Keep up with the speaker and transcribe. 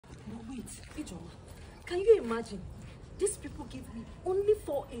Wait, Ijoma, can you imagine? These people give me only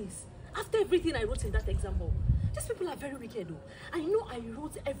 4 A's after everything I wrote in that exam hall. These people are very wicked though. I know I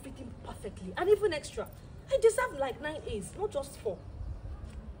wrote everything perfectly and even extra. I deserve like 9 A's, not just 4.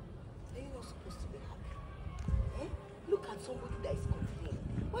 Are you not supposed to be happy? Look at somebody that is complaining.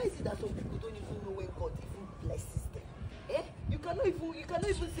 Why is it that some people don't even know when God even blesses them? You cannot even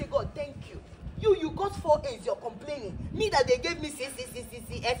say, God, thank you. You got 4 A's, you're complaining. Me that they gave me C, F.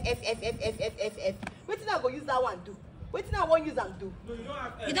 What did I go use that one do? What did I want use and do? No, you don't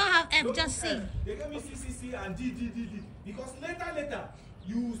have F. You don't have F, just C. They gave me C, and D. Because later,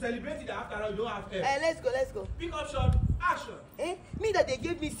 you celebrate it after all, you don't have F. Let's go. Pick up shot, action. Me that they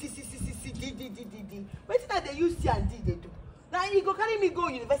gave me C, D. What did they use C and D they do? Now you go carry me go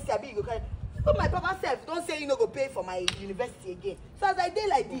university, you go carry. But my papa self don't say you no go pay for my university again. So as I did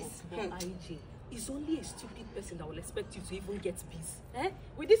like this. IJ, it's only a stupid person that will expect you to even get peace.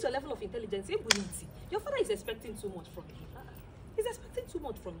 With this your level of intelligence, your father is expecting too much from you. He's expecting too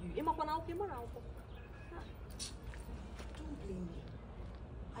much from you. Don't blame me.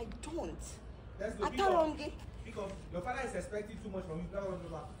 I don't. Let's go. Because your father is expecting too much from you.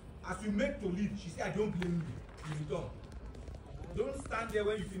 As you make to leave, she said, I don't blame you. You return. Don't stand there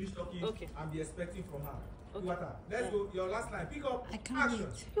when you finish talking and be expecting from her. Okay. Let's go. Your last line. Pick up. I can't action.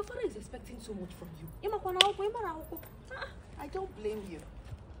 wait. Your father is expecting too much from you. I don't blame you.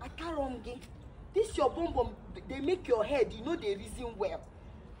 This your bomb, they make your head, you know they reason well.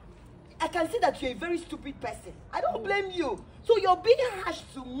 I can see that you're a very stupid person. I don't blame you. So you're being harsh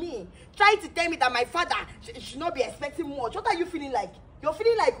to me, trying to tell me that my father should not be expecting much. What are you feeling like? You're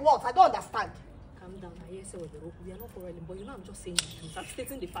feeling like what? I don't understand. Calm down. We are not quarreling, but you know I'm just saying the truth. I'm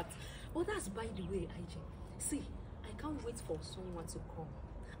stating the facts. But that's by the way, IJ. See, I can't wait for someone to come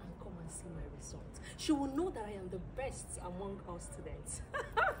and see my results. She will know that I am the best among all students.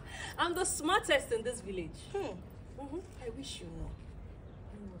 I'm the smartest in this village. I wish you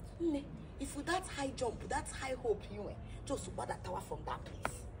know. If with that high jump, that high hope you went, just over that tower from that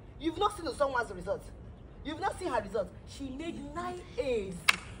place. You've not seen someone's result. You've not seen her result. She made 9 A's.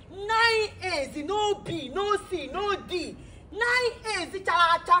 9 A's, no B, no C, no D. 9 A's,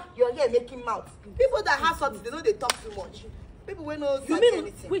 you're here making mouth. People that have something, they know they talk too much. People will know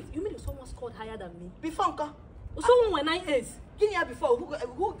anything. Wait, you mean someone scored higher than me? Before, Uncle. Someone with 9 A's? Guinea before,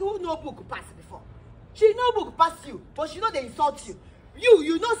 who no book pass before? She no book pass you, but she know they insult you.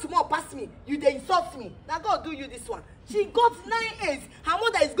 You know small pass me, they insult me. Now God do you this one. She got 9 A's. Her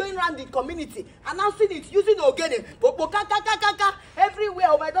mother is going around the community announcing it, using Ogene. Everywhere.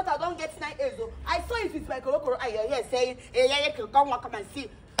 Oh, my daughter don't get 9 A's. Oh. I saw it with my Korokoro eye saying, come and see.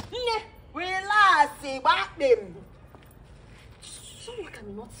 Relax, back them. Someone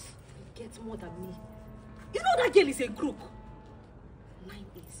cannot get more than me. You know that girl is a crook. 9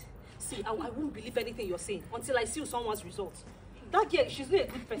 A's. See, I won't believe anything you're saying until I see someone's results. That girl, she's not a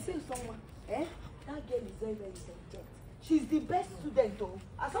good person. Someone, that girl is very, very intelligent. She's the best student, though.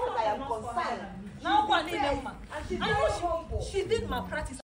 As far as I am concerned. Now, and she's very humble. she did my practice.